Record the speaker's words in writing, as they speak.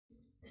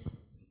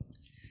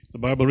The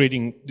Bible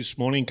reading this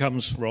morning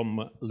comes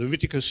from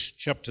Leviticus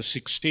chapter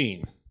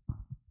 16.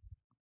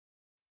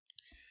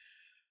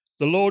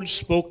 The Lord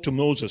spoke to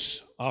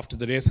Moses after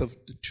the death of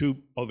the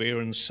two of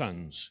Aaron's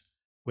sons,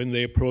 when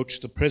they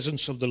approached the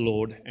presence of the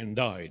Lord and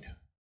died.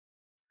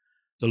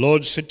 The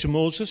Lord said to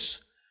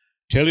Moses,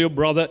 "Tell your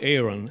brother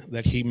Aaron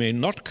that he may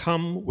not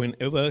come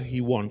whenever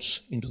he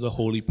wants into the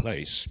holy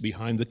place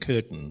behind the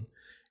curtain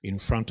in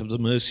front of the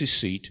mercy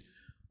seat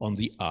on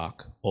the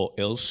ark, or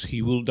else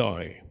he will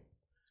die,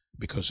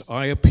 because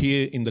I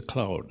appear in the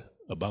cloud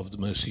above the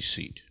mercy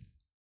seat."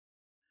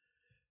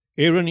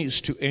 Aaron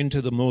is to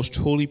enter the most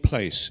holy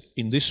place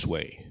in this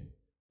way,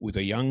 with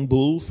a young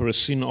bull for a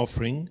sin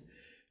offering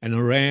and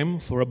a ram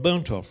for a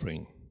burnt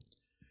offering.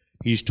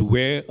 He is to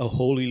wear a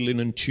holy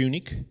linen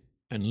tunic,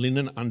 and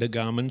linen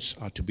undergarments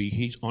are to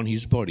be on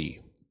his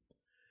body.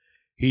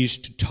 He is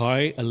to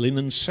tie a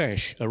linen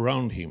sash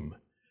around him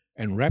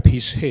and wrap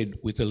his head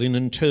with a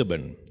linen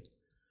turban.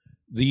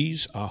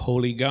 These are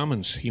holy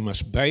garments. He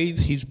must bathe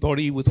his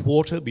body with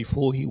water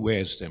before he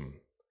wears them.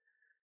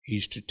 He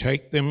is to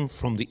take them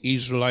from the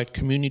Israelite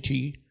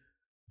community,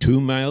 2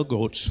 male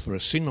goats for a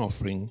sin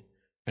offering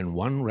and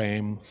 1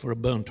 ram for a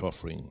burnt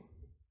offering.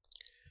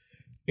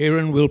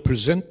 Aaron will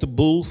present the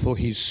bull for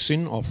his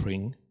sin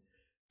offering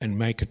and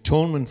make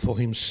atonement for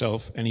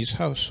himself and his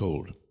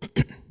household.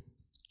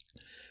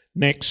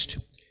 Next,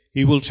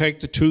 he will take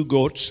the 2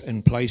 goats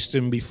and place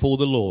them before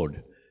the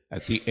Lord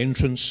at the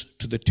entrance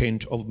to the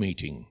tent of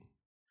meeting.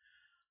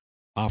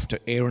 After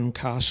Aaron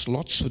casts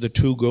lots for the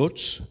 2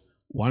 goats,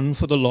 one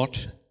for the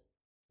Lord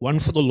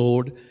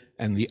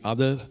and the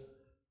other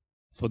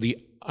for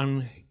the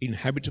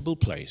uninhabitable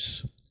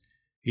place,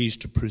 he is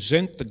to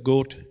present the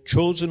goat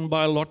chosen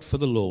by lot for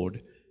the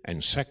Lord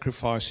and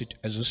sacrifice it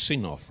as a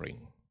sin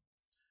offering.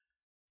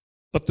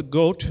 But the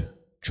goat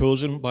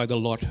chosen by the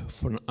lot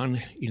for an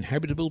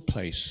uninhabitable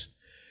place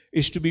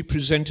is to be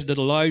presented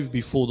alive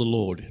before the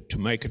Lord to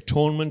make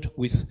atonement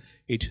with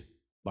it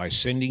by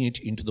sending it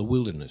into the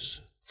wilderness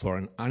for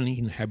an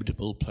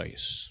uninhabitable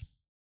place.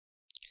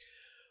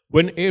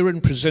 When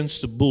Aaron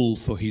presents the bull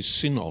for his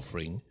sin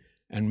offering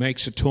and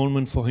makes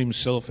atonement for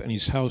himself and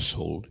his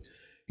household,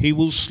 he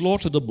will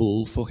slaughter the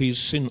bull for his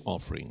sin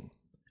offering.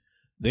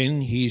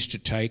 Then he is to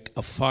take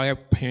a fire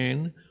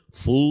pan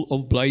full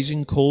of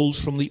blazing coals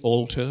from the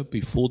altar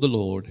before the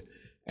Lord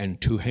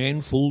and 2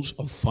 handfuls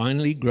of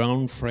finely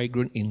ground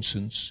fragrant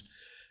incense,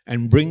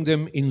 and bring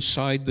them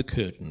inside the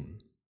curtain.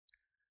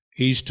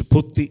 He is to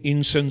put the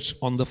incense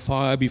on the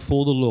fire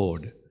before the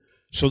Lord,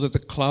 so that the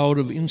cloud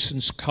of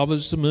incense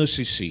covers the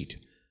mercy seat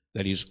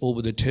that is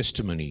over the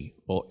testimony,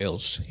 or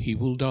else he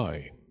will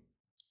die.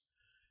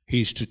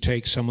 He is to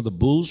take some of the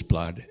bull's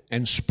blood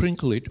and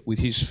sprinkle it with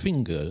his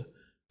finger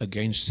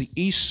against the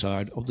east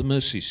side of the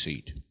mercy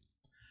seat.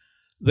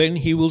 Then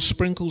he will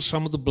sprinkle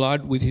some of the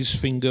blood with his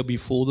finger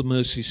before the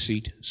mercy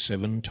seat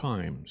 7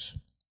 times.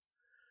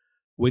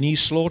 When he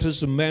slaughters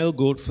the male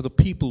goat for the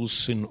people's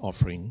sin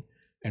offering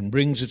and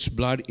brings its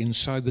blood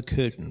inside the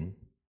curtain,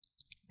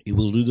 he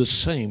will do the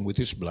same with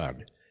his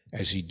blood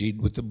as he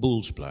did with the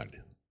bull's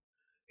blood.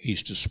 He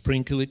is to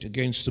sprinkle it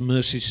against the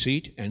mercy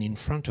seat and in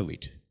front of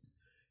it.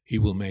 He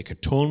will make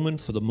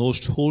atonement for the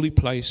most holy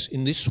place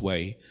in this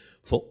way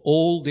for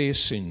all their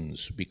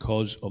sins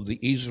because of the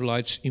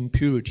Israelites'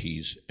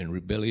 impurities and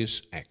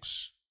rebellious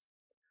acts.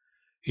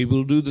 He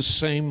will do the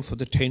same for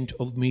the tent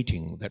of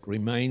meeting that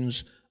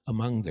remains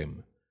among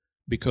them,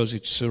 because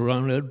it's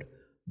surrounded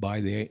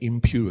by their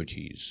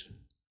impurities.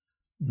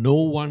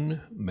 No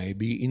one may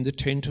be in the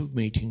tent of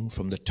meeting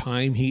from the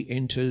time he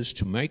enters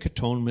to make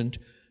atonement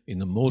in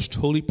the most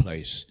holy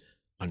place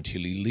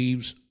until he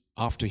leaves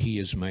after he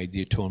has made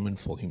the atonement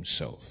for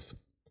himself,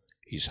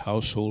 his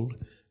household,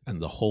 and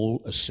the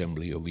whole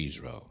assembly of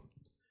Israel.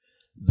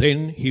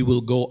 Then he will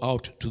go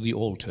out to the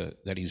altar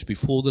that is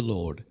before the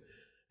Lord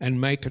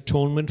and make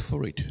atonement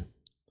for it.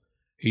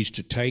 He is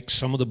to take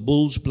some of the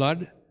bull's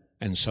blood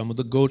and some of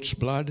the goat's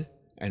blood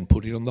and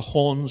put it on the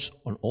horns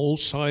on all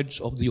sides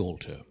of the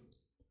altar.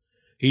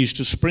 He is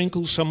to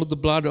sprinkle some of the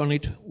blood on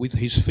it with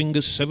his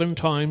fingers 7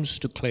 times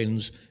to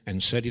cleanse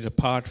and set it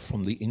apart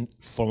from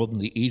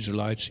the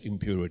Israelites'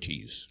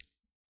 impurities.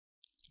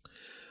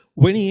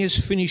 When he has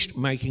finished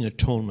making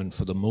atonement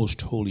for the most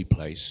holy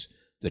place,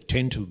 the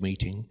tent of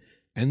meeting,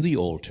 and the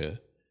altar,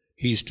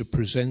 he is to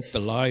present the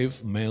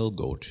live male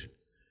goat.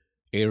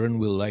 Aaron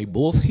will lay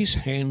both his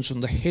hands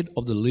on the head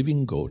of the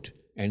living goat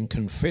and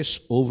confess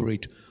over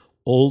it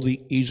all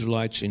the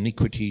Israelites'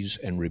 iniquities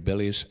and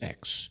rebellious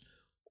acts,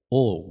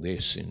 all their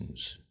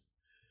sins.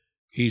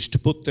 He is to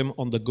put them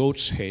on the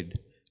goat's head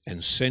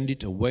and send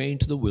it away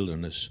into the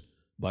wilderness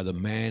by the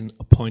man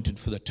appointed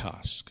for the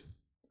task.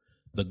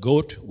 The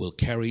goat will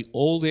carry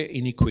all their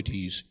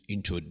iniquities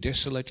into a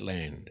desolate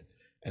land,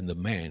 and the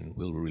man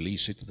will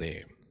release it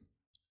there.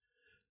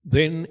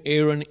 Then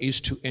Aaron is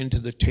to enter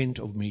the tent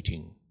of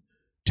meeting,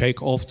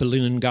 take off the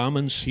linen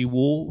garments he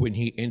wore when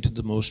he entered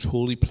the most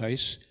holy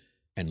place,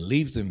 and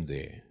leave them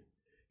there.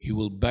 He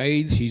will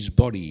bathe his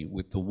body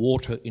with the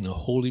water in a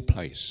holy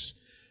place,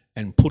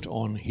 and put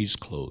on his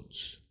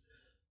clothes.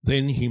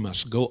 Then he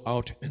must go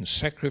out and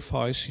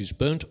sacrifice his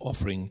burnt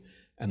offering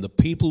and the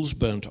people's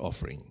burnt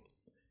offering.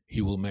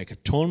 He will make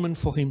atonement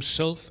for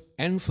himself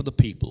and for the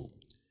people.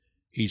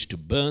 He is to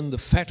burn the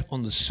fat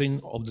on the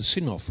sin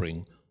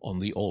offering on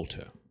the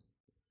altar.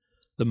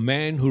 The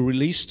man who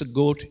released the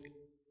goat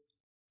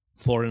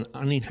for an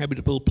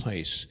uninhabitable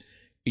place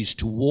is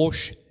to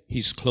wash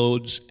his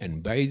clothes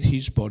and bathe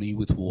his body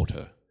with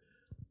water.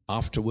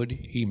 Afterward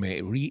he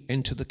may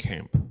re-enter the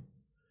camp.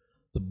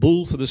 The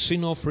bull for the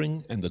sin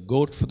offering and the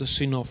goat for the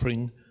sin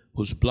offering,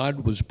 whose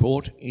blood was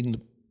brought into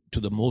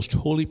the most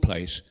holy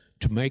place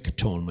to make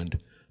atonement,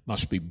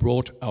 must be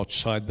brought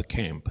outside the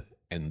camp,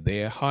 and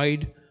their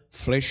hide,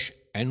 flesh,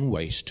 and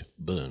waste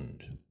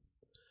burned.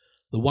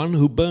 The one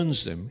who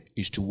burns them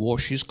is to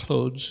wash his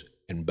clothes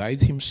and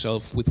bathe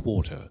himself with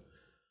water.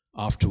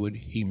 Afterward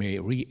he may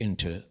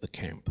re-enter the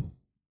camp.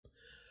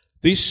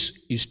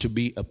 This is to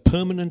be a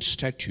permanent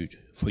statute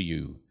for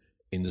you.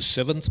 In the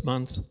 7th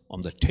month,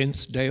 on the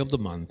 10th day of the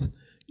month,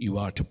 you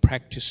are to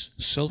practice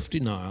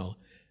self-denial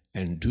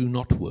and do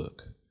not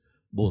work,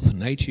 both the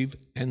native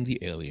and the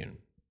alien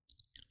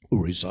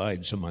who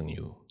resides among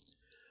you.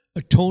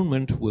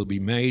 Atonement will be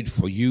made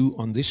for you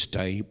on this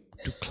day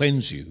to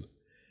cleanse you,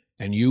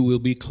 and you will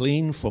be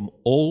clean from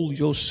all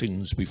your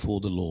sins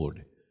before the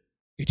Lord.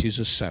 It is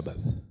a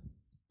Sabbath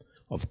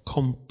of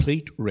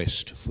complete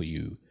rest for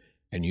you,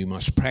 and you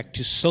must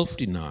practice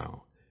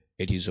self-denial.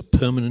 It is a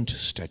permanent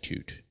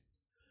statute.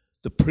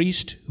 The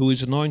priest who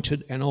is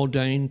anointed and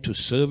ordained to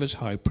serve as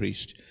high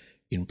priest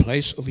in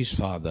place of his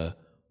father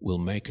will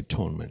make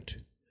atonement.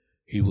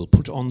 He will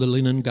put on the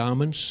linen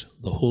garments,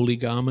 the holy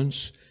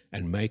garments,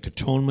 and make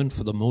atonement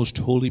for the most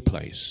holy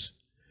place.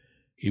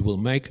 He will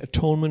make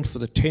atonement for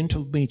the tent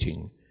of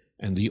meeting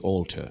and the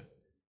altar,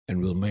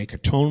 and will make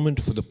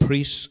atonement for the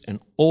priests and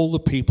all the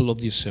people of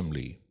the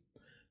assembly.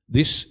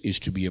 This is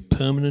to be a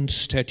permanent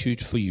statute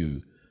for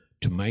you,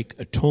 to make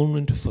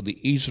atonement for the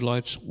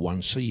Israelites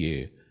once a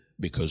year,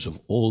 because of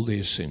all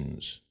their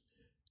sins.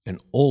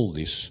 And all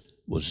this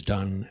was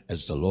done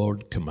as the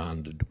Lord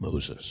commanded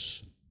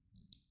Moses.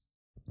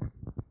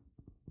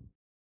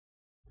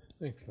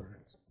 Thanks,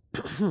 Lawrence.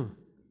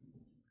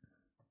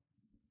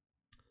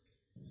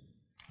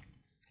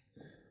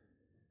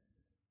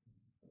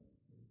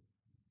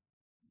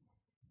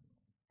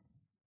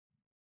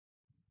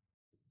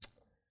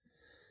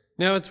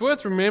 Now, it's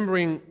worth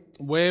remembering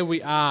where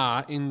we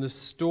are in the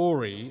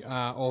story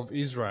of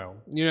Israel.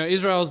 You know,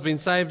 Israel's been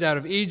saved out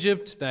of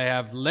Egypt. They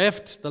have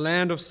left the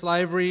land of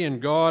slavery,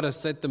 and God has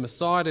set them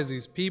aside as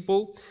his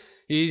people.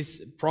 He's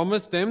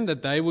promised them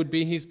that they would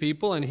be his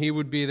people and he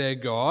would be their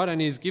God,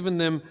 and he's given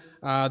them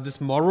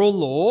this moral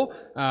law,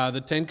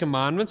 the 10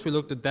 Commandments. We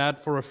looked at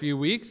that for a few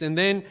weeks, and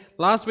then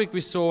last week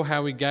we saw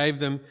how he gave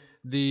them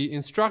the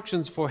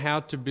instructions for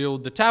how to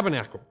build the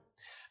tabernacle.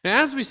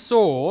 Now, as we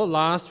saw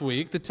last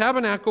week, the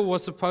tabernacle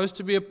was supposed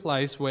to be a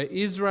place where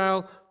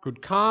Israel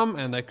could come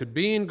and they could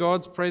be in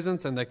God's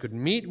presence and they could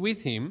meet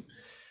with him.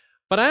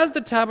 But as the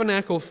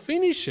tabernacle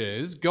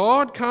finishes,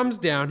 God comes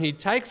down, he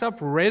takes up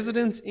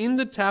residence in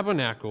the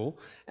tabernacle,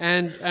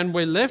 and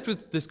we're left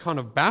with this kind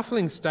of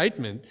baffling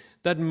statement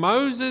that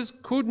Moses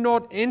could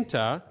not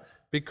enter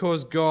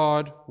because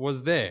God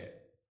was there.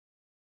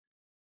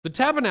 The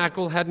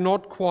tabernacle had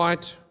not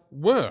quite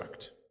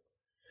worked.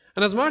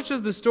 And as much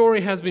as the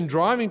story has been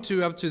driving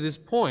up to this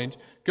point,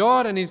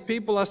 God and his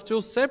people are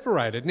still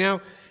separated.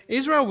 Now,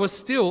 Israel was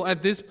still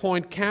at this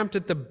point camped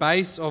at the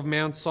base of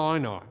Mount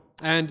Sinai.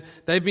 And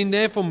they've been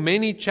there for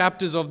many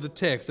chapters of the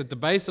text, at the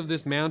base of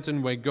this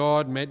mountain where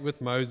God met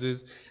with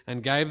Moses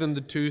and gave them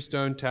the 2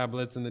 stone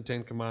tablets and the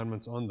 10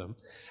 Commandments on them.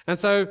 And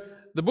so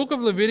the book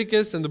of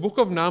Leviticus and the book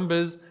of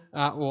Numbers,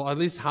 or at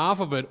least half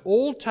of it,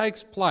 all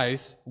takes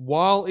place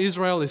while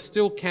Israel is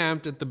still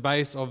camped at the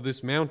base of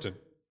this mountain.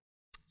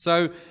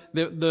 So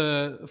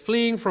the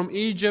fleeing from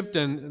Egypt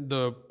and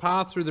the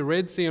path through the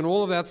Red Sea and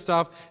all of that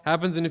stuff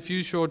happens in a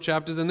few short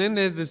chapters. And then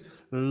there's this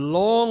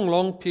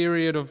long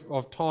period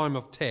of time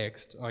of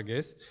text, I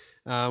guess,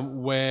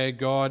 where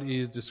God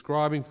is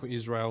describing for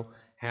Israel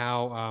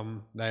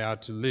how they are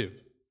to live.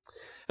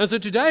 And so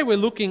today we're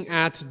looking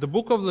at the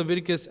book of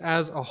Leviticus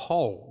as a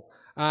whole.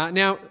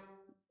 Now,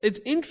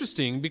 it's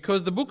interesting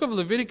because the book of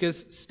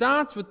Leviticus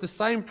starts with the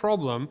same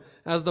problem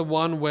as the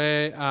one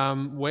where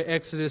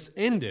Exodus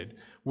ended,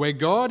 where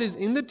God is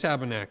in the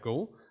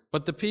tabernacle,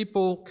 but the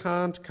people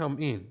can't come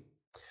in.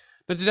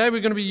 Now today we're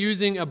going to be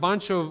using a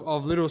bunch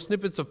of little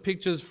snippets of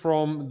pictures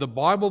from the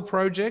Bible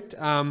Project.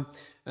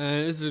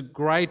 This is a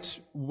great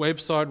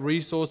website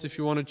resource if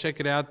you want to check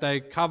it out.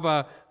 They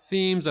cover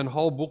themes and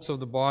whole books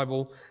of the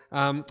Bible.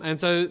 And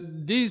so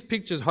these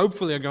pictures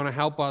hopefully are going to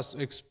help us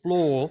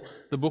explore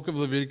the book of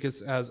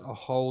Leviticus as a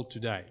whole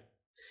today.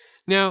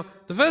 Now,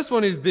 the first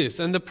one is this,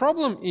 and the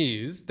problem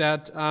is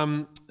that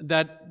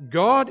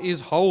God is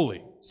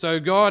holy.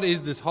 So God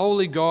is this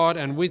holy God,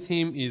 and with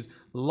him is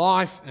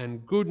life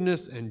and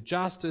goodness and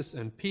justice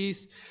and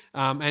peace.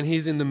 And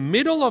he's in the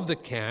middle of the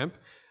camp,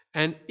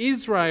 and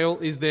Israel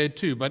is there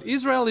too. But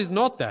Israel is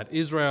not that.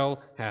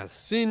 Israel has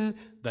sin,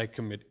 they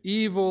commit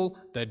evil,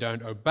 they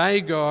don't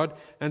obey God.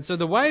 And so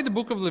the way the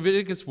book of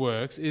Leviticus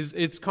works is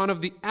it's kind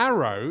of the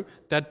arrow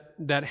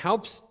that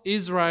helps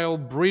Israel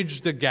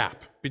bridge the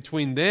gap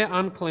between their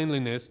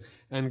uncleanliness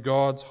and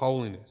God's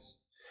holiness.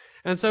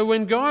 And so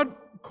when God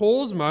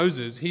calls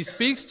Moses, he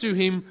speaks to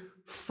him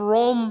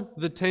from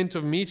the tent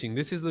of meeting.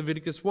 This is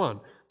Leviticus 1.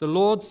 The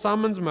Lord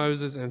summons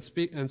Moses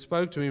and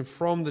spoke to him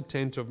from the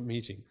tent of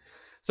meeting.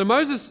 So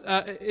Moses,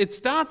 it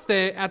starts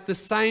there at the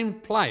same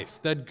place,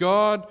 that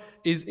God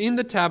is in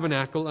the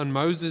tabernacle and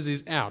Moses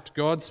is out.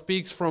 God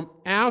speaks from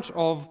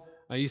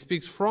he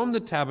speaks from the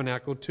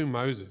tabernacle to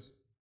Moses.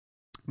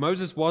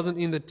 Moses wasn't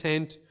in the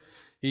tent.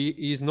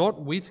 He is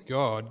not with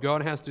God.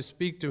 God has to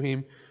speak to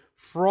him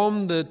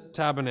from the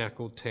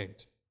tabernacle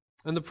tent.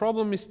 And the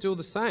problem is still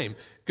the same.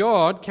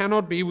 God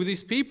cannot be with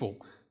his people.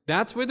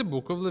 That's where the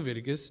book of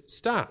Leviticus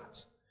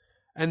starts.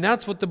 And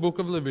that's what the book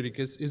of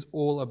Leviticus is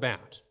all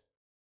about.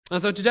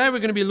 And so today we're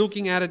going to be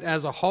looking at it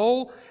as a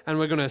whole, and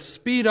we're going to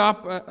speed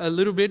up a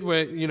little bit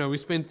where, we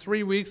spent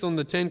 3 weeks on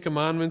the 10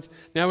 Commandments.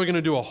 Now we're going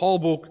to do a whole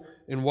book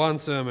in one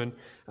sermon,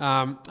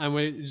 and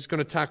we're just going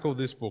to tackle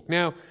this book.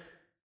 Now,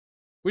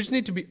 we just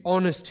need to be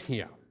honest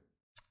here.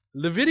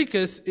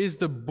 Leviticus is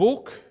the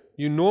book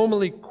you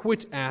normally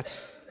quit at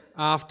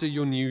after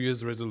your New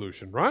Year's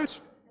resolution, right?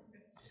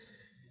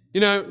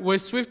 We're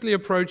swiftly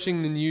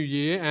approaching the new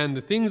year, and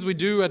the things we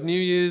do at New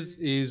Year's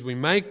is we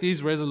make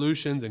these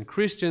resolutions, and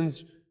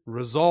Christians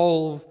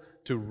resolve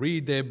to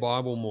read their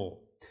Bible more.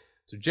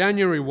 So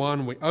January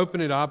 1, we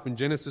open it up in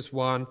Genesis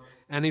 1,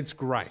 and it's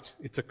great.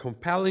 It's a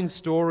compelling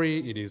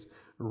story. It is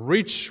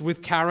rich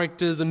with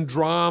characters and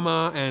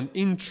drama and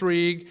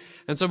intrigue.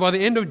 And so by the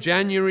end of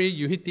January,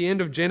 you hit the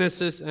end of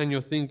Genesis, and you're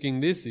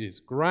thinking, this is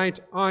great.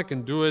 I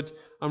can do it.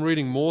 I'm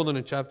reading more than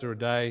a chapter a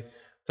day.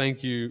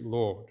 Thank you,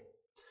 Lord.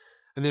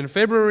 And then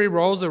February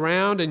rolls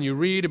around, and you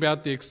read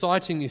about the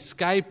exciting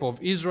escape of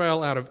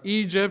Israel out of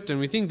Egypt, and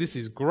we think this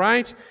is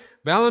great.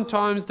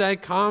 Valentine's Day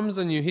comes,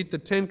 and you hit the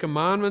 10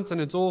 Commandments, and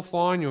it's all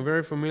fine. You're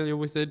very familiar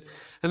with it.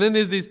 And then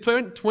there's these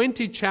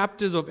 20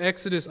 chapters of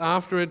Exodus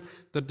after it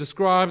that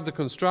describe the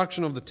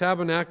construction of the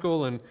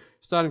tabernacle, and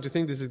starting to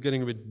think this is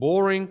getting a bit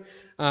boring.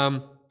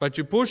 But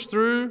you push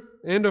through,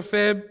 end of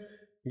Feb,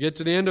 you get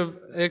to the end of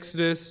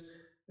Exodus,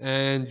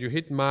 and you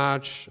hit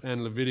March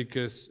and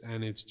Leviticus,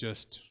 and it's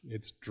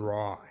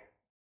dry.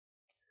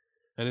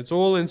 And it's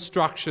all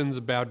instructions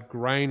about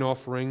grain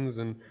offerings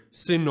and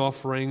sin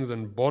offerings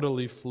and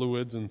bodily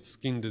fluids and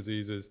skin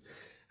diseases.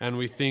 And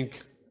we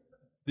think,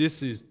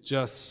 this is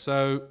just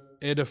so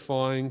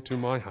edifying to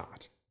my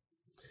heart.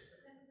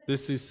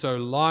 This is so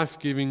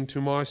life-giving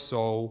to my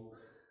soul,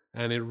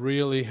 and it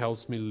really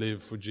helps me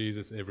live for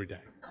Jesus every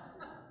day.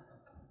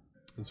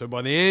 And so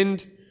by the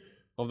end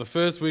of the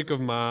first week of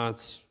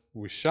March,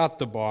 we shut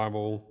the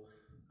Bible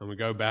and we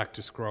go back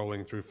to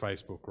scrolling through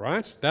Facebook,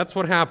 right? That's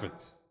what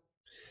happens.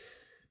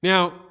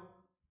 Now,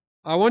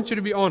 I want you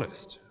to be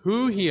honest.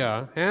 Who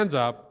here, hands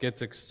up,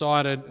 gets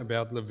excited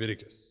about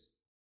Leviticus?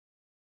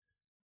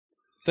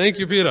 Thank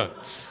you, Peter.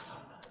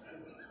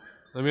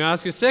 Let me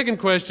ask you a second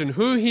question.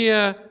 Who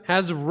here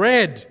has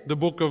read the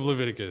book of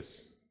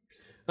Leviticus?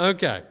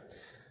 Okay.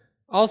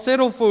 I'll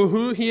settle for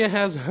who here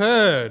has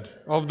heard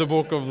of the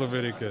book of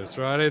Leviticus,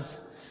 right?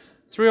 It's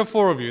 3 or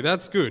 4 of you.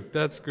 That's good.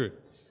 That's good.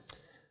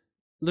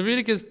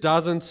 Leviticus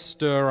doesn't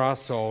stir our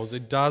souls.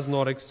 It does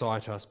not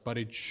excite us, but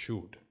it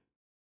should.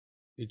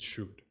 It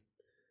should.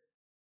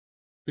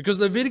 Because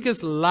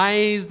Leviticus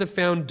lays the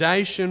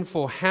foundation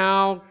for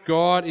how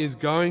God is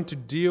going to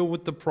deal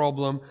with the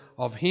problem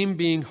of Him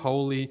being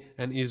holy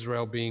and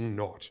Israel being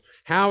not.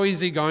 How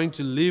is He going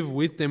to live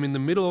with them in the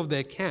middle of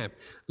their camp?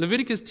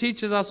 Leviticus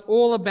teaches us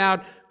all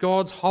about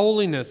God's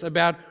holiness,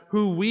 about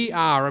who we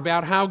are,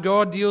 about how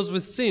God deals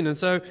with sin. And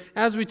so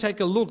as we take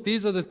a look,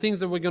 these are the things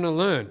that we're going to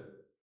learn.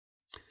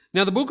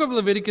 Now, the book of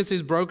Leviticus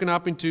is broken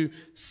up into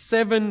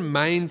 7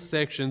 main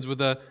sections with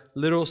a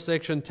little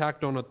section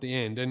tacked on at the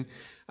end. And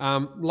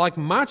like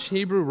much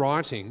Hebrew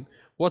writing,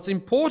 what's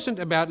important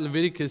about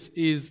Leviticus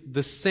is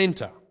the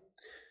center.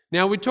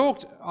 Now,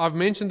 I've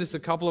mentioned this a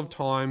couple of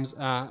times,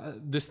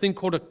 this thing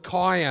called a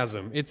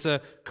chiasm. It's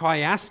a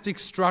chiastic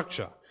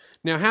structure.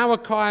 Now, how a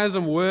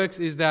chiasm works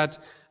is that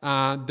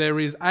there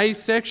is a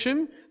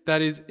section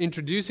that is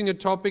introducing a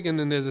topic, and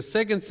then there's a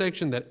second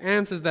section that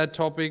answers that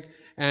topic,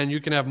 and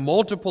you can have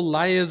multiple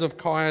layers of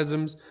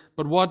chiasms,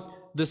 but what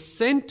the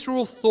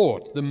central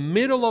thought, the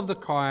middle of the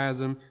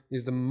chiasm,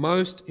 is the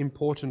most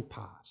important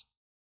part.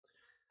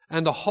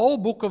 And the whole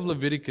book of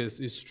Leviticus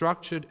is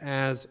structured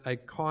as a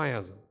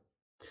chiasm.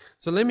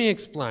 So let me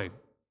explain.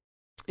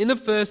 In the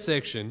first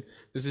section,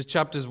 this is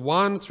chapters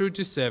 1 through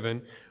to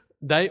 7,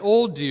 they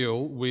all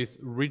deal with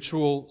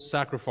ritual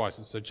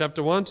sacrifices. So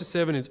chapter 1 to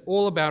 7 is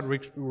all about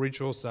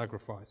ritual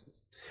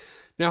sacrifices.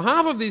 Now,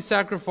 half of these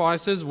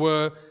sacrifices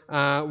were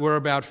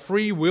about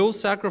free will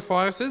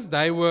sacrifices.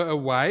 They were a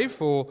way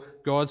for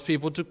God's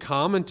people to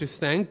come and to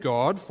thank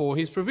God for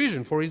His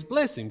provision, for His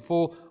blessing,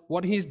 for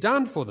what He's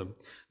done for them.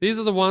 These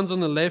are the ones on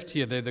the left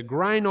here. They're the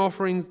grain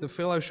offerings, the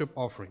fellowship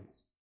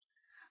offerings.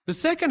 The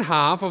second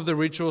half of the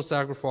ritual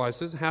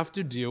sacrifices have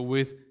to deal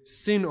with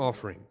sin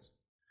offerings.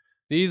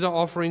 These are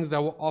offerings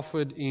that were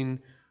offered in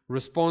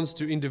response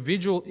to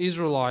individual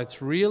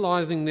Israelites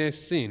realizing their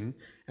sin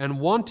and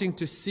wanting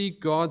to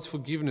seek God's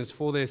forgiveness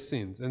for their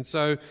sins. And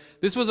so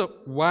this was a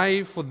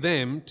way for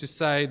them to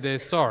say they're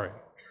sorry.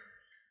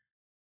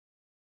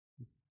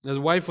 There's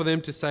a way for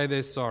them to say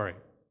they're sorry.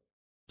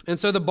 And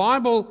so the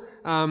Bible,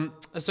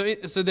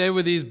 so there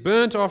were these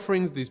burnt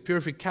offerings, these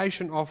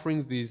purification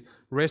offerings, these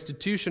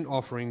restitution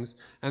offerings,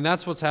 and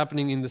that's what's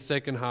happening in the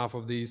second half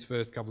of these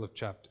first couple of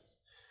chapters.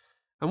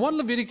 And what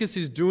Leviticus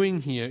is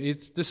doing here,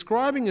 it's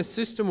describing a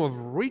system of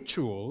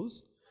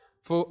rituals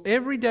for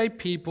everyday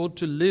people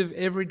to live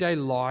everyday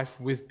life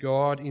with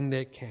God in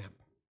their camp.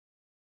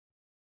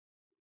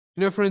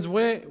 You know, friends,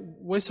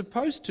 we're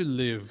supposed to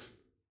live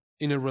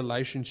in a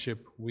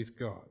relationship with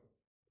God.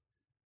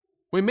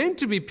 We're meant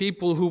to be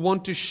people who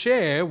want to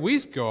share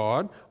with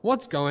God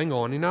what's going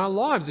on in our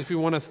lives. If we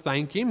want to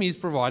thank Him, He's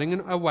providing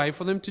a way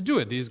for them to do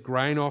it. These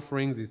grain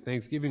offerings, these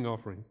Thanksgiving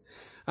offerings.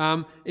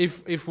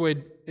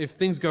 If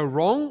things go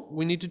wrong,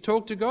 we need to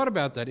talk to God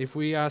about that. If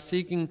we are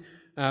seeking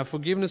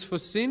forgiveness for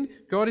sin,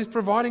 God is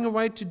providing a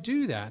way to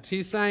do that.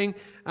 He's saying,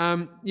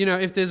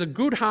 if there's a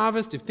good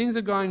harvest, if things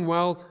are going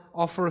well,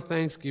 offer a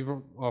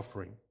Thanksgiving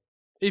offering.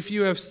 If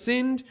you have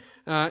sinned,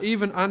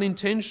 even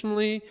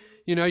unintentionally,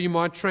 you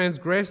might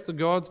transgress the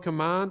God's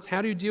commands.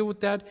 How do you deal with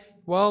that?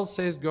 Well,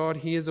 says God,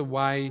 here's a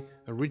way,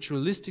 a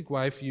ritualistic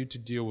way for you to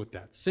deal with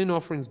that. Sin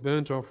offerings,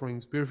 burnt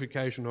offerings,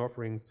 purification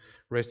offerings,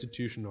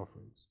 restitution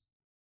offerings.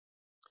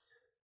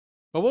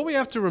 But what we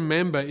have to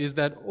remember is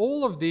that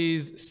all of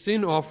these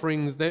sin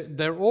offerings,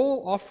 they're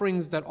all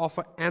offerings that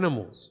offer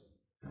animals.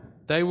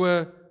 They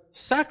were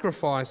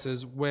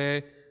sacrifices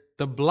where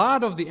the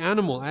blood of the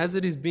animal, as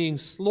it is being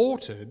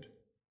slaughtered,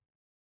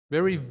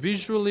 very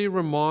visually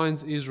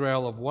reminds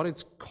Israel of what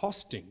it's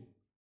costing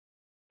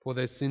for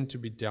their sin to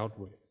be dealt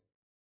with.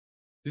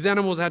 These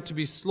animals had to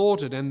be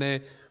slaughtered and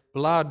their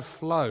blood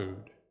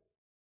flowed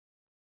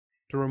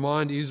to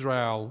remind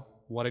Israel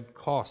what it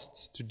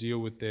costs to deal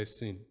with their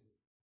sin.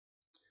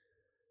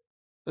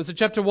 And so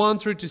chapter 1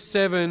 through to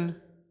 7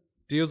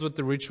 deals with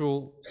the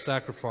ritual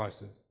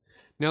sacrifices.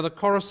 Now the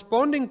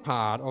corresponding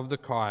part of the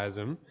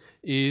chiasm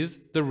is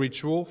the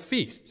ritual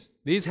feasts.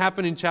 These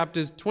happen in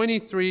chapters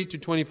 23 to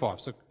 25,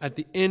 so at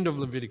the end of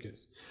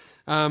Leviticus.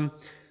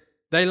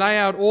 They lay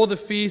out all the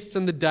feasts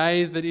and the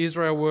days that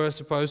Israel were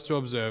supposed to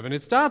observe. And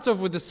it starts off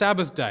with the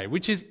Sabbath day,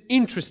 which is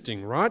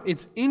interesting, right?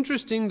 It's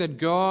interesting that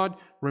God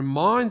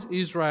reminds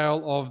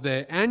Israel of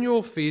their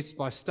annual feasts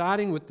by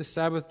starting with the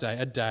Sabbath day,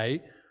 a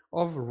day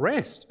of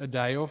rest, a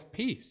day of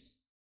peace.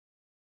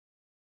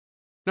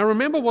 Now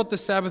remember what the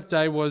Sabbath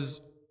day was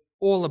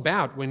all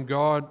about when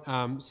God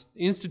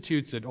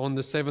institutes it on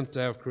the seventh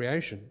day of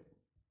creation.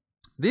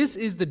 This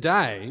is the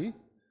day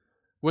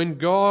when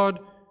God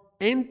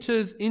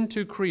enters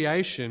into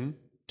creation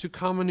to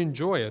come and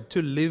enjoy it,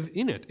 to live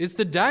in it. It's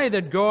the day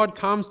that God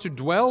comes to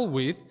dwell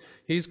with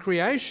His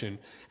creation.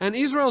 And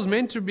Israel's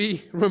meant to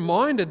be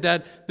reminded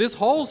that this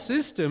whole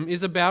system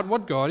is about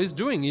what God is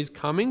doing. He's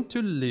coming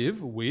to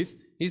live with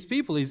His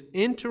people. He's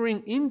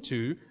entering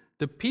into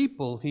the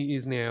people He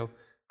is now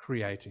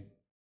creating.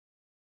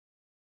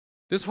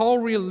 This whole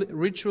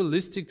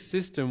ritualistic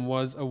system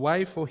was a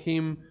way for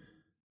Him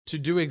to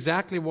do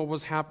exactly what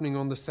was happening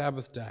on the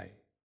Sabbath day.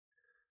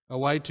 A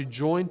way to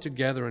join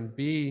together and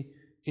be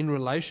in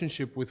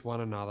relationship with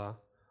one another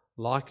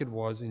like it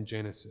was in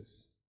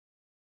Genesis.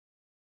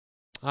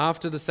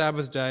 After the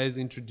Sabbath day is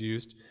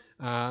introduced,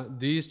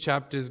 these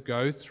chapters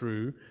go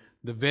through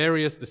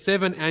the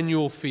 7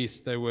 annual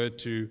feasts they were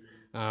to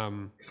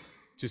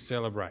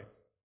celebrate.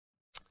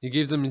 He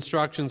gives them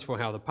instructions for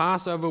how the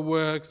Passover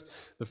works,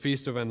 the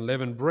Feast of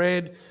Unleavened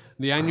Bread,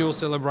 the annual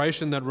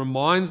celebration that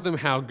reminds them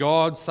how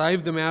God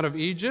saved them out of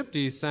Egypt.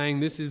 He's saying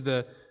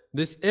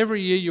this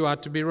every year you are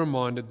to be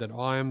reminded that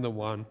I am the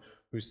one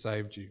who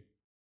saved you.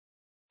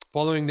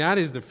 Following that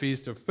is the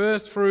Feast of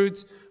First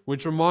Fruits,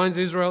 which reminds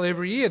Israel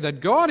every year that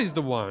God is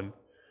the one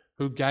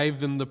who gave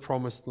them the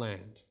promised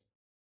land,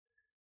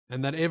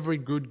 and that every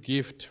good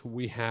gift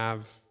we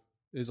have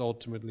is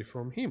ultimately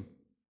from Him.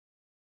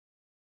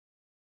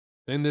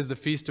 Then there's the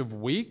Feast of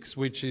Weeks,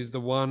 which is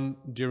the one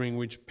during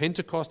which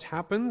Pentecost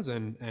happens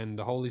and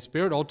the Holy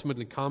Spirit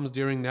ultimately comes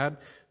during that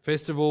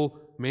festival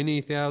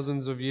many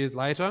thousands of years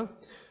later.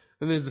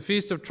 And there's the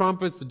Feast of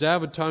Trumpets, the Day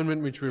of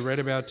Atonement, which we read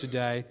about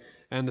today,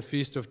 and the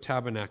Feast of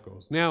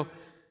Tabernacles. Now,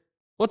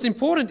 what's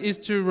important is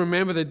to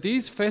remember that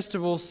these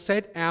festivals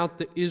set out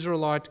the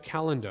Israelite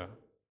calendar.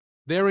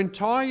 Their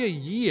entire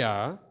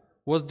year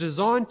was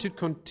designed to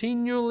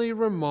continually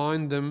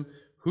remind them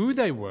who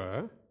they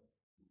were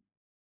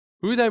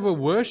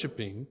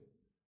worshipping,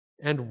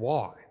 and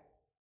why.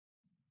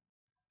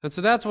 And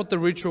so that's what the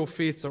ritual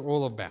feasts are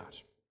all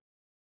about.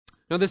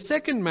 Now, the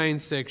second main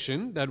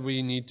section that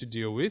we need to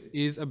deal with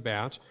is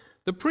about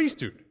the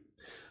priesthood.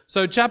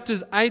 So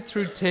chapters 8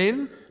 through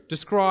 10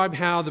 describe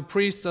how the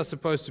priests are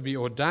supposed to be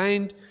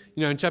ordained.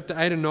 In chapter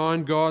 8 and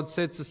 9, God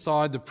sets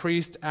aside the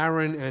priest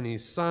Aaron and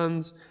his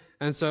sons,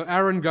 And so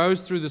Aaron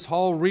goes through this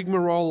whole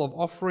rigmarole of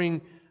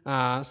offering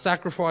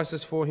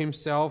sacrifices for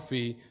himself.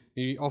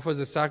 He offers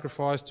a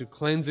sacrifice to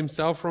cleanse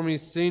himself from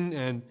his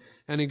sin,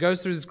 and he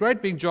goes through this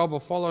great big job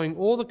of following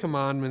all the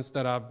commandments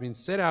that have been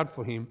set out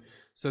for him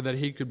so that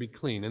he could be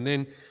clean. And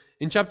then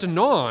in chapter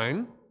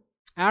 9,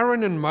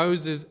 Aaron and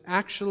Moses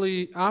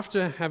actually,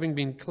 after having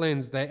been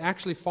cleansed, they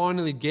actually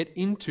finally get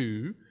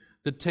into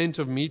the tent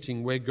of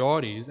meeting where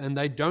God is, and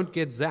they don't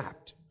get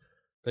zapped.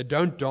 They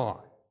don't die.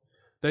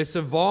 They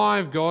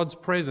survive God's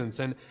presence,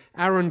 and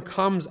Aaron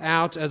comes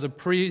out as a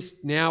priest,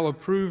 now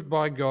approved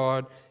by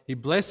God. He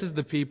blesses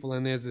the people,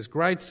 and there's this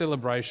great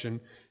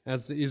celebration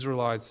as the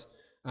Israelites,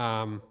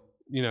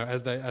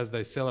 as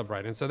they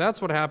celebrate. And so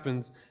that's what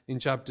happens in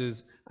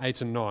chapters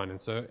 8 and 9.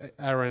 And so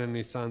Aaron and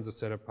his sons are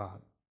set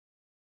apart.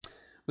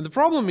 But the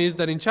problem is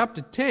that in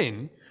chapter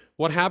 10,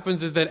 what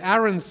happens is that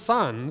Aaron's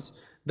sons,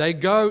 they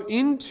go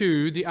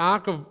into the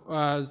ark of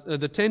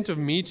the tent of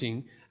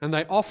meeting, and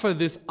they offer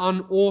this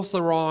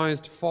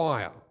unauthorized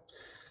fire.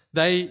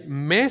 They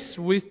mess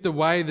with the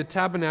way the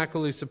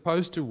tabernacle is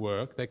supposed to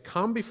work. They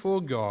come before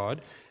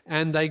God,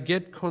 and they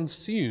get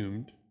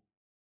consumed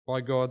by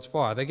God's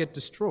fire. They get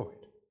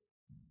destroyed.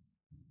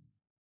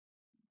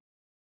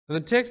 And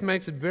the text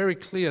makes it very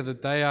clear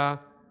that they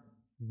are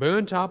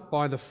burnt up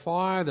by the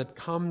fire that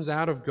comes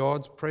out of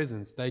God's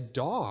presence. They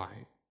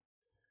die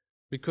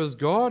because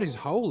God is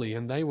holy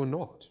and they were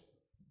not.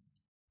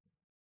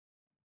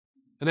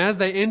 And as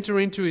they enter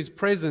into His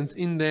presence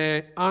in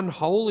their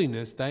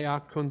unholiness, they are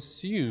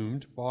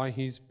consumed by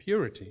His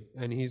purity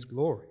and His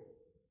glory.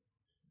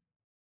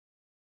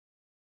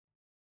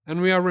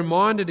 And we are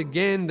reminded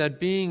again that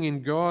being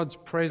in God's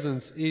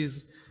presence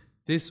is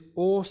this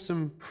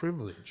awesome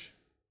privilege.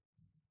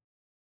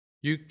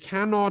 You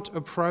cannot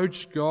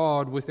approach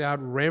God without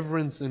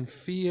reverence and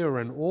fear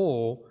and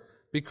awe.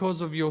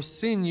 Because of your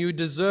sin, you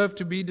deserve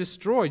to be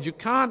destroyed. You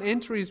can't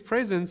enter His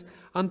presence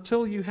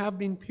until you have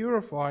been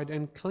purified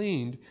and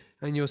cleaned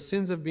and your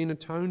sins have been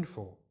atoned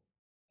for.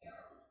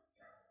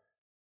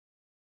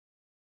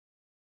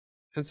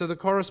 And so the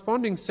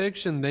corresponding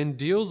section then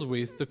deals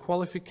with the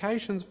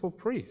qualifications for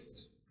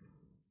priests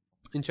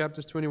in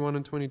chapters 21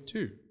 and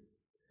 22.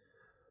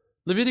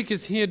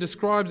 Leviticus here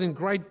describes in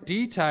great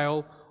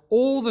detail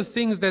all the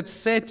things that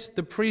set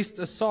the priest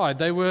aside.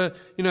 They were,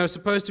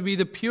 supposed to be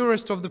the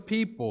purest of the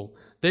people.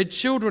 Their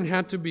children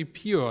had to be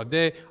pure.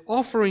 Their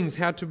offerings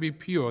had to be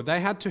pure. They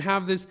had to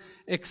have this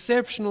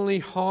exceptionally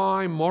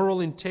high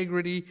moral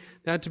integrity.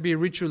 They had to be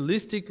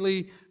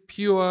ritualistically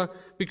pure,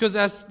 because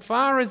as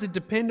far as it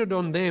depended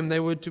on them, they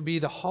were to be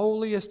the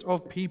holiest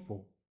of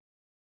people.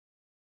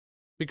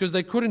 Because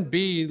they couldn't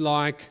be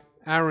like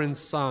Aaron's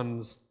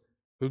sons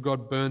who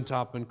got burnt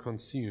up and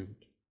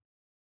consumed.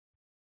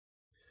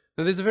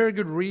 Now, there's a very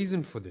good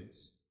reason for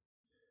this.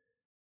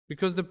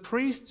 Because the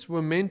priests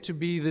were meant to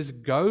be this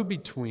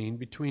go-between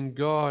between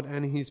God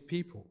and His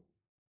people.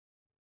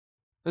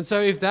 And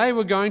so if they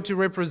were going to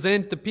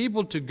represent the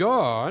people to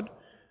God,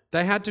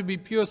 they had to be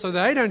pure so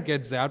they don't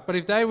get zapped. But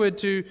if they were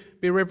to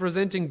be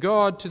representing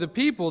God to the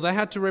people, they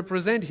had to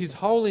represent His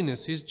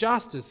holiness, His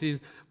justice,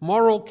 His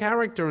moral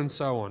character, and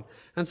so on.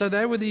 And so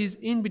they were these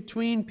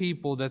in-between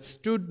people that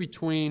stood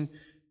between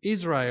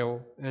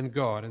Israel and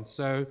God. And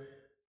so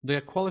their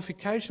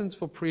qualifications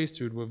for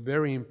priesthood were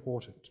very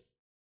important.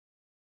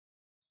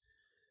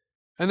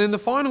 And then the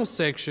final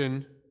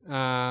section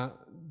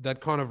that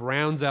kind of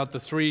rounds out the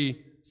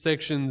three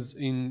sections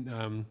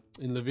in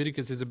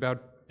Leviticus is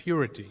about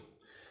purity.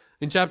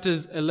 In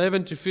chapters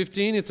 11 to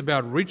 15, it's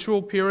about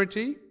ritual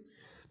purity.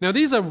 Now,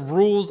 these are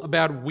rules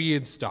about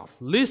weird stuff,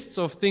 lists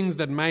of things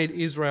that made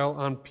Israel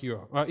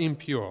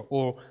impure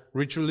or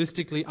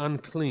ritualistically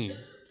unclean.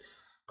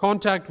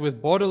 Contact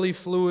with bodily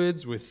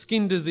fluids, with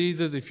skin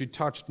diseases. If you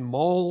touched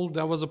mold,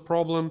 that was a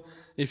problem.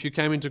 If you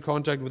came into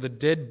contact with a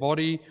dead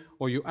body,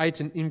 or you ate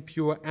an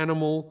impure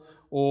animal,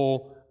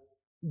 or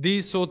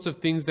these sorts of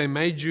things, they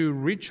made you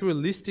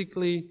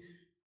ritualistically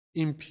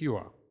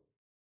impure.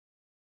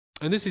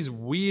 And this is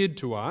weird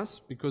to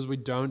us because we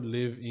don't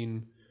live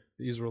in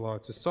the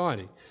Israelite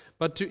society.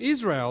 But to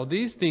Israel,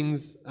 these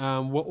things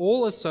were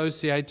all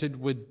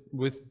associated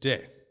with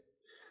death.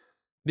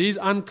 These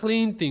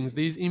unclean things,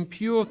 these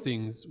impure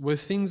things, were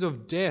things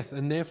of death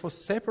and therefore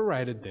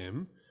separated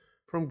them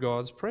from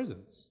God's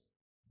presence.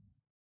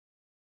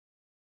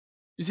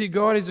 You see,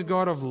 God is a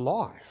God of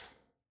life.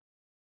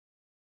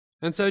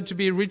 And so to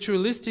be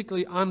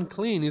ritualistically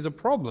unclean is a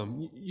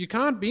problem. You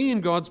can't be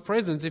in God's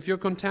presence if you're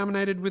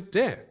contaminated with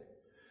death.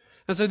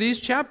 And so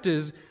these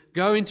chapters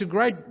go into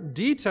great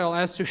detail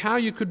as to how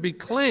you could be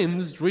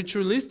cleansed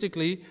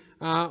ritualistically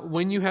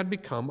when you had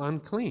become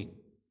unclean,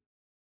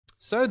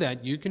 so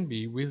that you can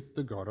be with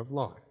the God of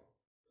life.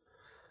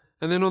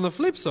 And then on the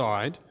flip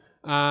side,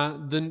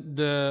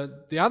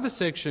 the other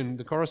section,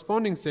 the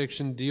corresponding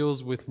section,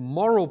 deals with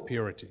moral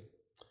purity.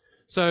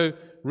 So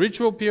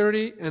ritual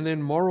purity and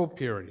then moral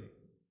purity.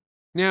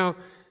 Now,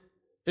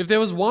 if there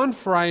was one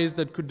phrase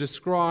that could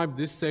describe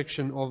this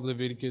section of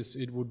Leviticus,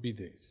 it would be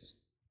this: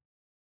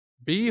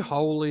 be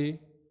holy,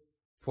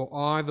 for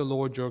I, the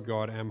Lord your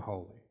God, am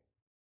holy.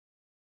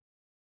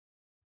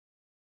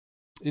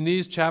 In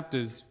these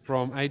chapters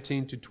from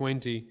 18 to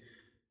 20,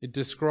 it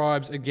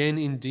describes again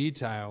in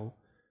detail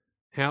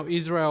how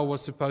Israel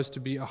was supposed to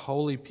be a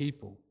holy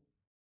people.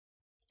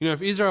 You know,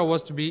 if Israel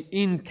was to be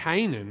in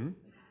Canaan,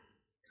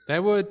 they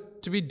were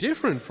to be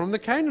different from the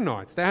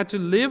Canaanites. They had to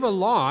live a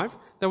life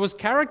that was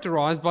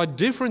characterized by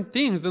different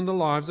things than the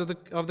lives of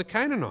the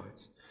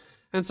Canaanites.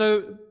 And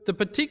so the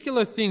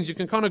particular things, you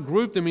can kind of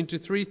group them into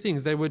three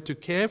things. They were to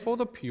care for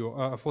the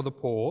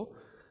poor,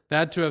 they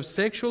had to have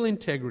sexual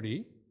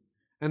integrity,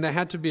 and they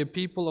had to be a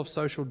people of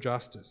social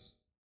justice.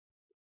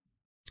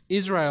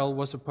 Israel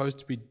was supposed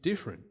to be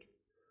different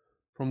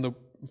from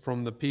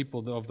the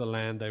people of the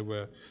land they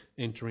were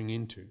entering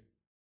into.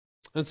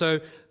 And so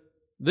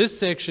this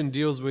section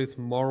deals with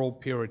moral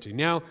purity.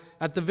 Now,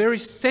 at the very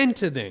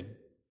center then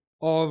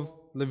of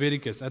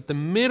Leviticus, at the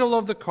middle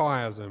of the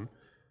chiasm,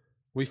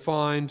 we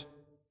find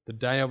the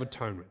Day of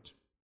Atonement.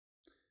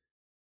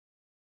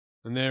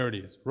 And there it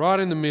is, right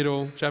in the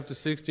middle, chapter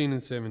 16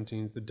 and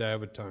 17 is the Day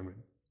of Atonement.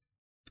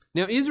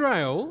 Now,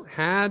 Israel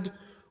had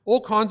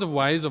all kinds of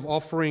ways of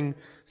offering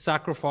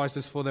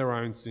sacrifices for their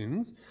own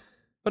sins,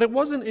 but it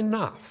wasn't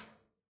enough.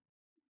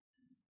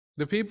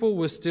 The people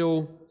were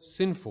still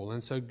sinful,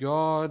 and so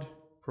God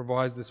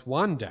provides this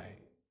one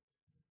day,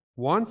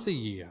 once a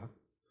year,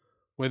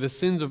 where the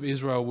sins of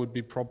Israel would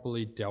be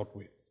properly dealt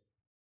with,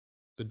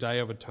 the Day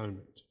of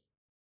Atonement.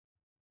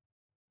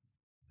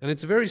 And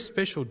it's a very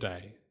special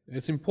day.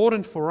 It's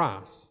important for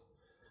us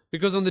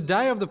because on the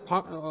Day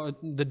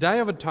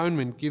of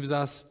Atonement gives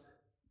us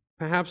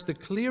perhaps the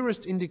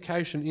clearest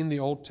indication in the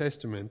Old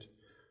Testament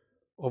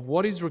of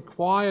what is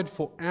required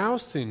for our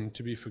sin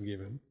to be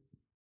forgiven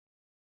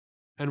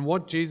and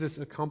what Jesus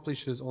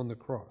accomplishes on the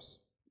cross.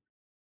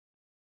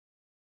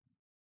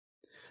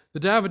 The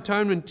Day of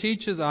Atonement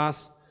teaches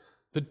us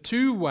the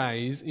two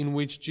ways in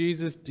which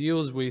Jesus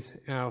deals with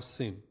our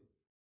sin.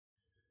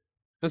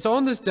 And so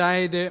on this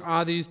day, there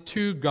are these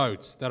two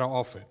goats that are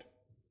offered.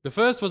 The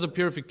first was a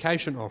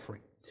purification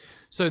offering.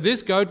 So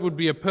this goat would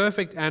be a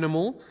perfect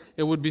animal.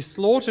 It would be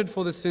slaughtered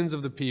for the sins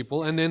of the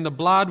people, and then the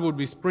blood would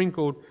be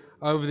sprinkled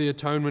over the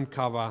atonement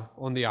cover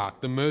on the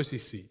ark, the mercy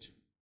seat.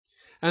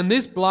 And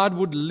this blood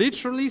would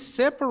literally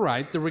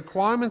separate the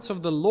requirements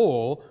of the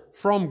law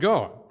from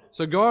God.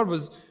 So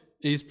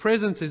His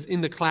presence is in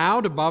the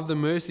cloud above the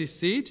mercy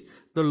seat.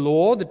 The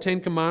law, the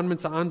 10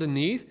 Commandments are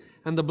underneath,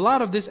 and the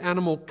blood of this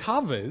animal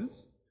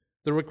covers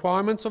the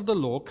requirements of the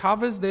law,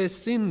 covers their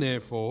sin,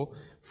 therefore,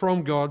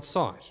 from God's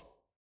sight.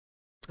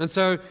 And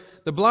so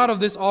the blood of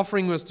this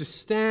offering was to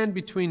stand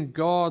between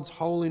God's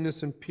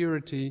holiness and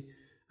purity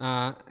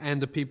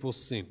and the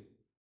people's sin.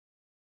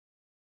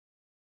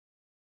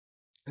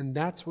 And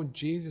that's what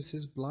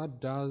Jesus' blood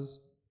does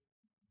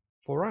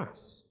for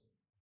us.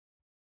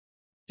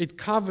 It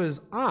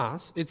covers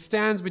us. It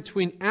stands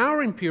between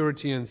our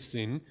impurity and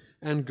sin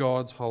and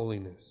God's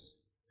holiness.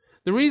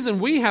 The reason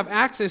we have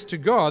access to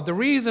God, the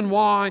reason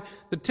why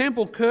the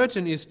temple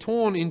curtain is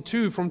torn in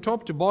two from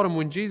top to bottom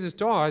when Jesus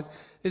dies,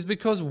 is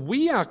because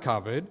we are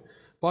covered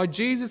by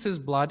Jesus'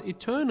 blood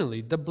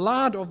eternally. The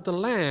blood of the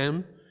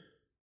Lamb,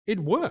 it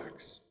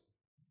works.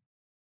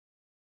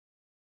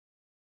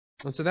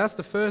 And so that's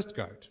the first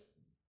goat.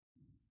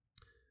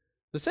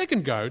 The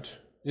second goat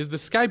is the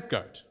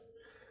scapegoat.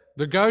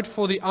 The goat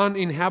for the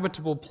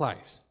uninhabitable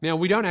place. Now,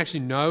 we don't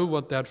actually know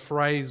what that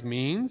phrase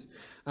means.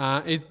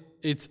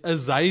 It's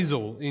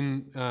Azazel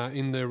in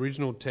the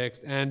original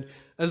text, and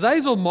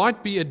Azazel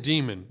might be a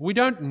demon. We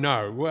don't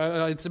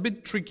know. It's a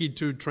bit tricky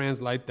to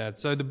translate that.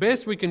 So the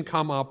best we can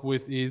come up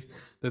with is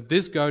that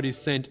this goat is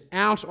sent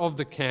out of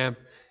the camp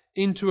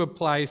into a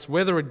place,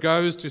 whether it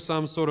goes to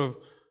some sort of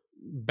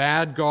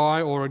bad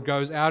guy or it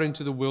goes out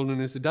into the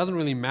wilderness, it doesn't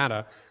really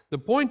matter. The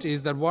point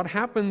is that what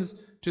happens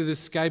to the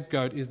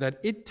scapegoat is that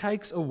it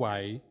takes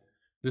away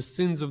the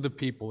sins of the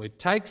people. It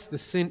takes the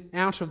sin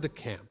out of the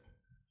camp.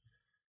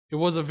 It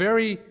was a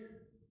very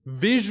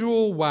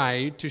visual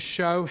way to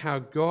show how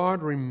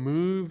God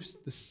removes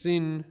the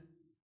sin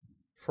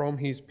from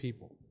His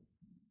people.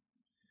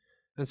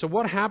 And so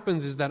what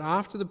happens is that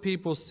after the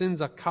people's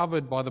sins are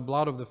covered by the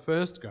blood of the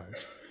first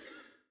goat,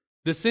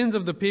 the sins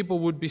of the people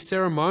would be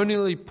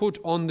ceremonially put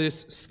on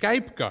this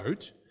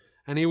scapegoat,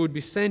 and he would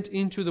be sent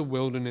into the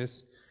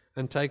wilderness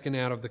and taken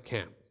out of the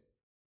camp.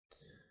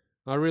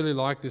 I really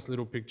like this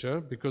little picture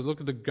because look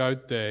at the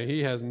goat there.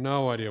 He has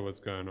no idea what's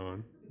going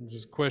on.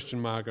 Just question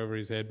mark over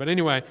his head. But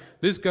anyway,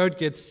 this goat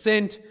gets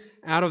sent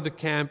out of the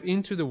camp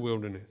into the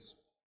wilderness.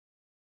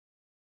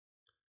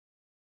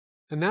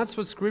 And that's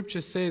what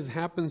Scripture says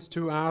happens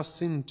to our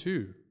sin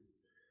too.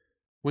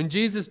 When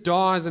Jesus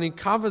dies and He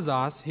covers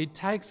us, He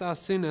takes our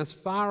sin as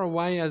far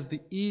away as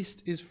the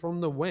east is from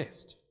the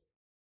west.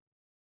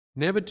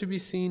 Never to be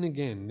seen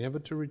again, never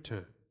to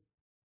return.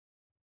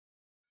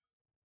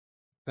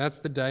 That's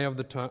the Day of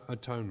the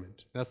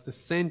Atonement. That's the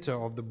center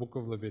of the book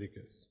of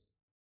Leviticus.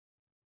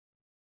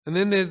 And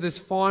then there's this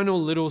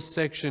final little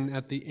section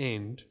at the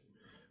end,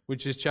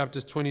 which is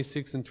chapters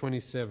 26 and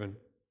 27.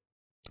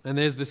 And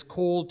there's this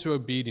call to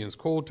obedience,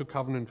 call to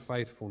covenant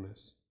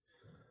faithfulness.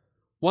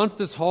 Once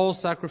this whole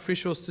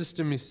sacrificial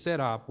system is set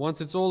up,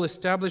 once it's all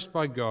established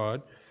by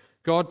God,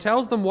 God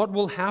tells them what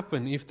will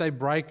happen if they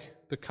break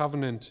the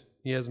covenant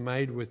He has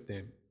made with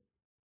them.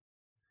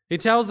 He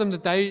tells them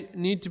that they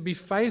need to be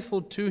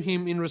faithful to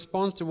Him in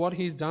response to what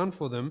He's done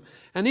for them.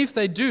 And if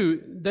they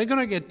do, they're going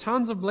to get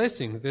tons of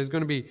blessings. There's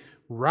going to be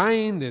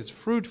rain, there's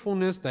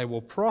fruitfulness, they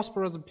will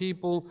prosper as a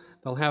people,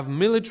 they'll have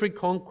military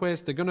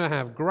conquest, they're going to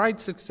have great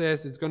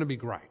success, it's going to be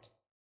great.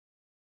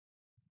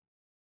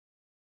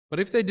 But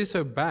if they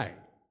disobey,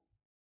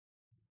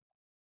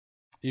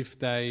 if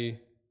they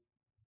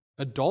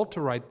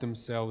adulterate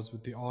themselves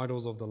with the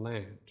idols of the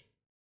land,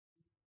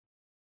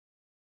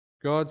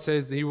 God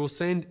says that He will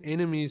send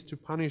enemies to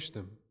punish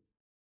them.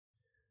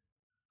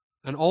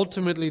 And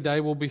ultimately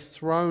they will be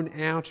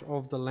thrown out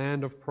of the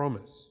land of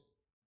promise.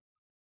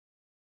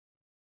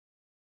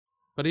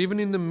 But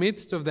even in the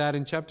midst of that,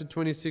 in chapter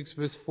 26,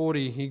 verse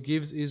 40, He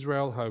gives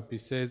Israel hope. He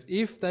says,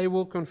 if they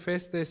will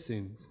confess their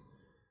sins,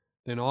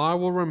 then I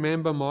will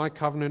remember my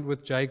covenant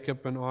with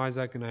Jacob and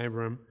Isaac and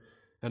Abraham,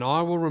 and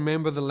I will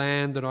remember the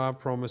land that I have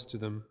promised to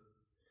them.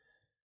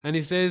 And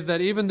He says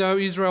that even though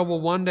Israel will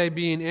one day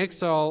be in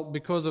exile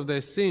because of their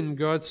sin,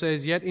 God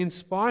says, yet in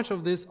spite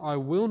of this, I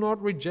will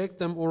not reject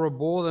them or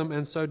abhor them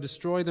and so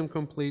destroy them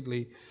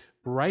completely,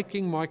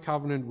 breaking my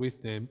covenant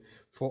with them,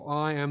 for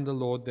I am the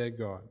Lord their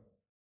God.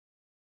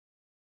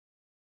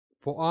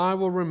 For I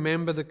will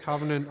remember the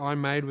covenant I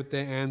made with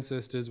their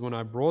ancestors when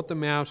I brought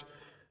them out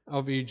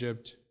of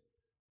Egypt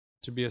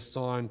to be a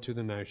sign to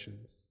the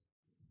nations.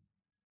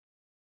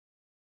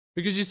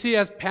 Because you see,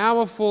 as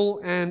powerful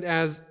and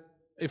as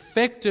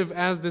effective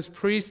as this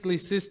priestly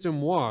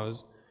system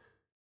was,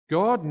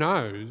 God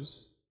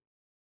knows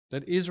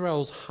that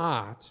Israel's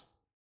heart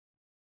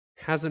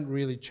hasn't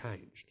really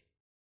changed.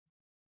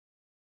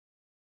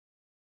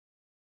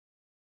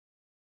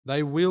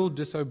 They will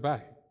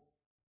disobey.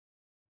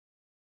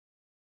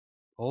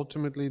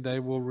 Ultimately, they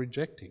will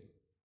reject Him.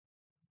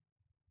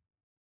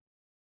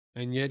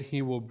 And yet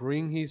He will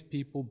bring His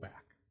people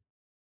back.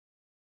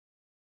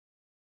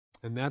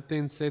 And that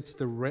then sets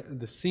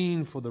the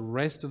scene for the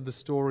rest of the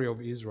story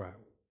of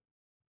Israel.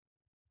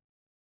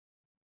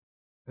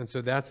 And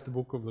so that's the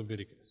book of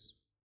Leviticus.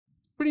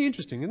 Pretty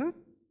interesting, isn't it?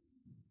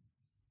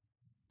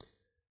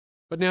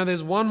 But now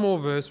there's one more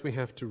verse we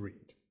have to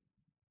read.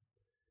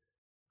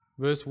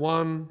 Verse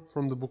 1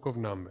 from the book of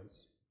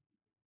Numbers.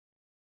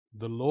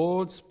 The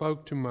Lord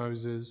spoke to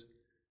Moses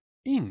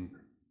in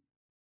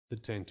the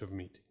tent of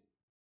meeting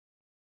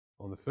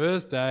on the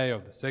first day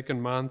of the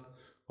second month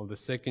of the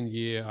second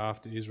year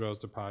after Israel's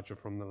departure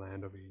from the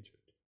land of Egypt.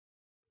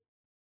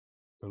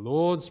 The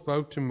Lord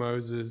spoke to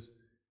Moses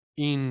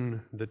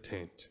in the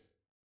tent.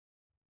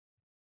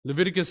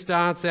 Leviticus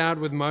starts out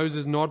with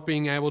Moses not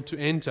being able to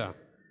enter.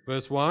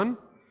 Verse 1,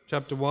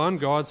 chapter 1,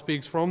 God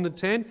speaks from the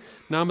tent.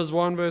 Numbers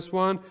 1, verse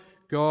 1,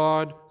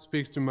 God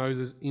speaks to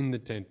Moses in the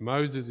tent.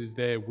 Moses is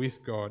there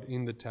with God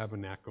in the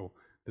tabernacle.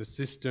 The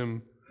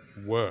system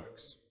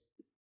works.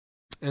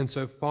 And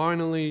so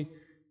finally,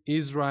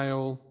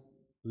 Israel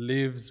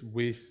lives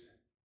with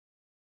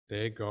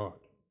their God,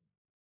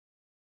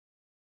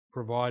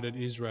 provided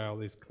Israel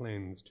is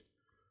cleansed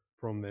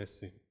from their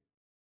sin.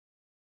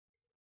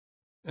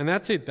 And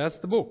that's it, that's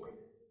the book.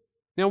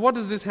 Now, what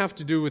does this have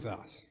to do with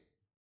us?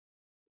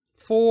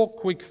 4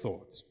 quick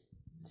thoughts.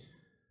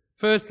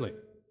 Firstly,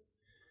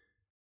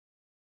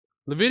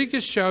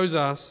 Leviticus shows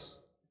us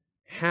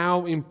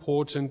how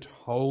important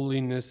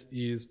holiness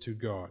is to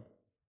God.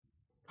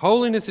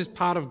 Holiness is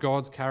part of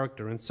God's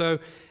character, and so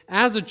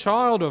as a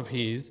child of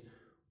His,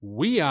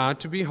 we are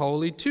to be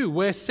holy too.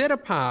 We're set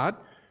apart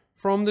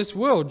from this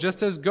world.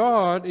 Just as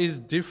God is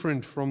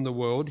different from the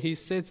world, He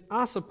sets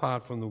us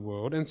apart from the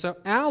world, and so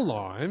our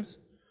lives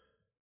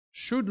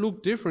should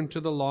look different to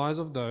the lives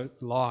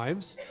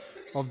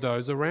of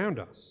those around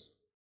us.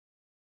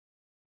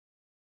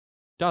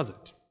 Does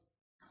it?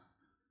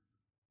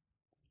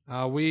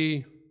 Are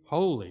we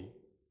holy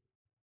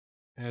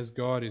as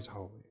God is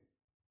holy?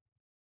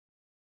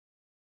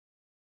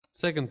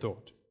 Second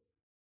thought.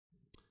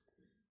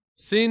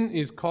 Sin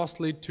is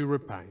costly to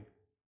repay.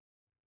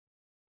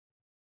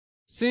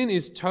 Sin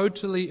is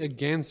totally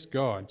against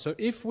God. So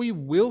if we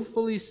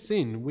willfully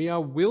sin, we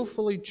are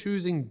willfully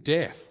choosing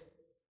death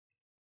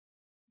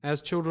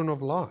as children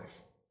of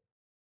life.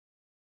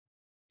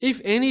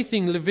 If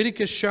anything,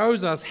 Leviticus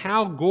shows us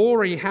how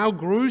gory, how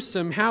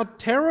gruesome, how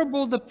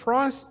terrible the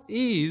price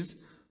is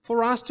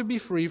for us to be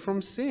free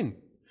from sin.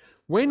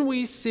 When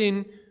we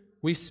sin,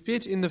 we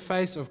spit in the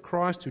face of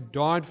Christ who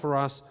died for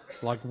us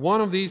like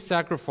one of these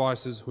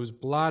sacrifices whose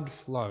blood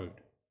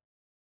flowed.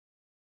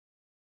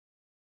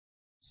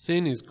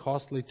 Sin is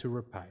costly to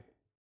repay.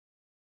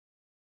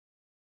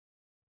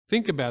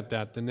 Think about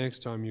that the next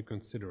time you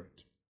consider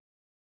it.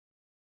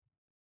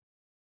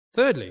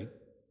 Thirdly,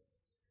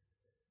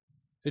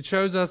 it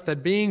shows us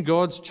that being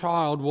God's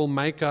child will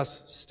make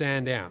us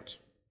stand out.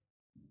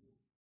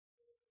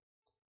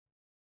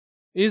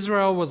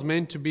 Israel was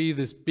meant to be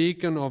this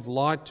beacon of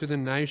light to the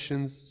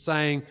nations,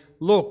 saying,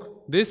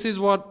 look, this is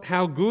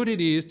how good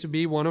it is to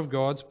be one of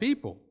God's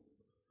people.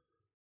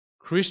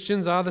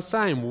 Christians are the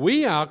same.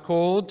 We are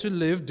called to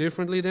live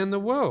differently than the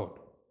world.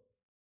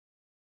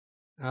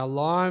 Our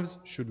lives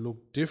should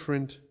look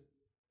different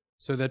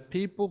so that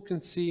people can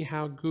see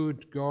how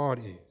good God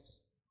is.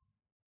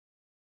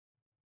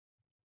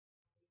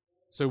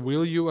 So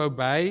will you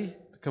obey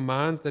the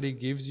commands that He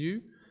gives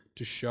you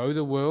to show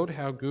the world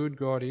how good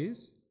God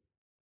is?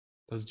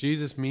 Does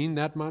Jesus mean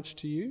that much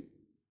to you?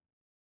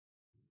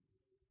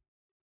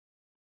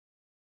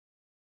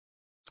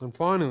 And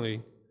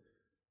finally,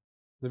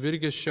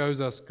 Leviticus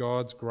shows us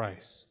God's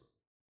grace.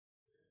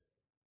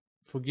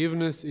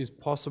 Forgiveness is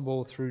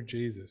possible through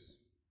Jesus.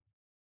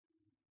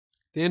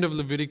 At the end of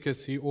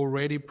Leviticus, He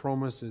already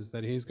promises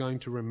that He's going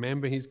to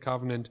remember His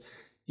covenant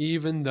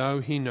even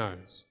though He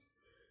knows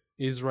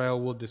Israel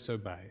will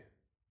disobey.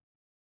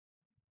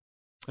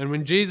 And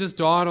when Jesus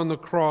died on the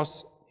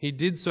cross, He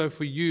did so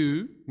for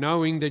you,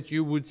 knowing that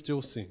you would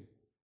still sin.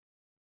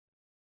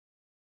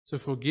 So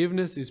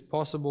forgiveness is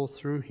possible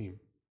through Him,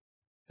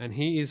 and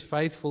He is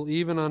faithful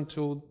even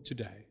until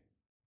today.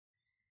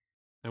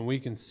 And we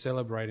can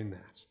celebrate in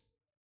that.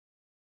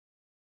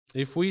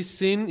 If we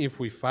sin, if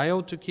we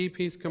fail to keep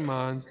His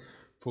commands,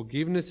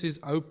 forgiveness is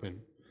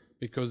open,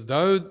 because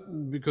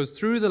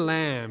through the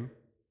Lamb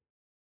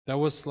that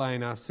was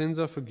slain, our sins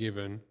are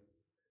forgiven,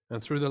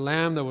 and through the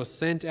Lamb that was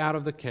sent out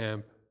of the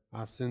camp,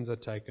 our sins are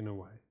taken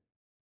away.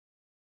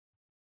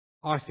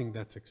 I think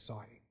that's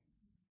exciting.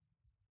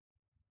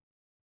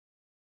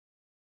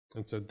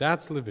 And so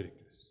that's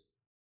Leviticus.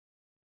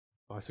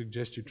 I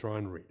suggest you try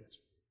and read it.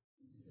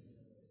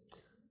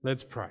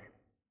 Let's pray.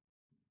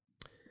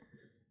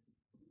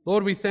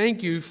 Lord, we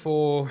thank You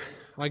for,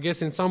 I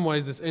guess in some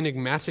ways, this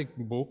enigmatic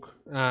book,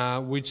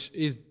 which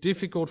is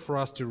difficult for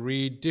us to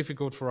read,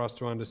 difficult for us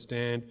to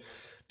understand,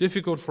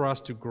 difficult for us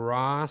to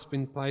grasp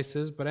in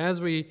places. But as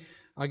we,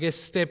 I guess,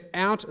 step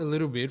out a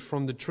little bit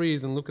from the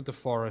trees and look at the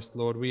forest,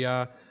 Lord, we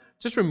are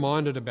just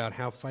reminded about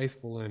how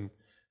faithful and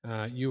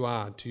You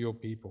are to Your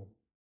people.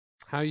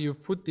 How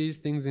You've put these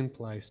things in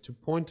place to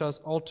point us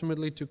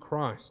ultimately to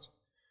Christ,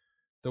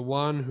 the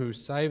one who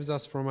saves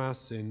us from our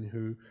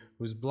sin,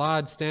 whose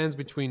blood stands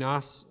between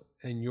us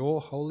and Your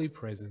holy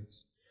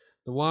presence,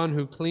 the one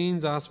who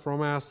cleans us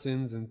from our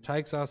sins and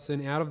takes our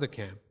sin out of the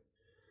camp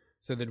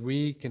so that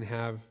we can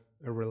have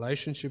a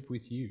relationship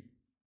with You.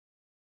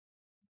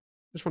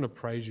 I just want to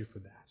praise You for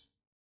that.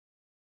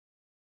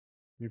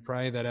 We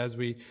pray that as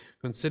we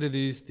consider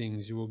these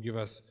things, You will give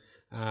us,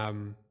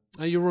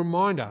 You'll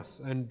remind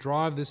us and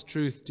drive this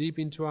truth deep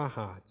into our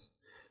hearts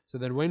so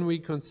that when we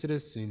consider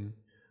sin,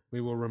 we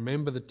will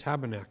remember the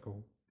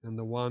tabernacle and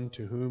the one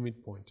to whom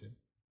it pointed.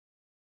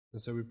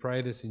 And so we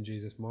pray this in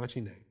Jesus' mighty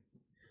name.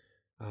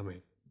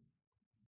 Amen.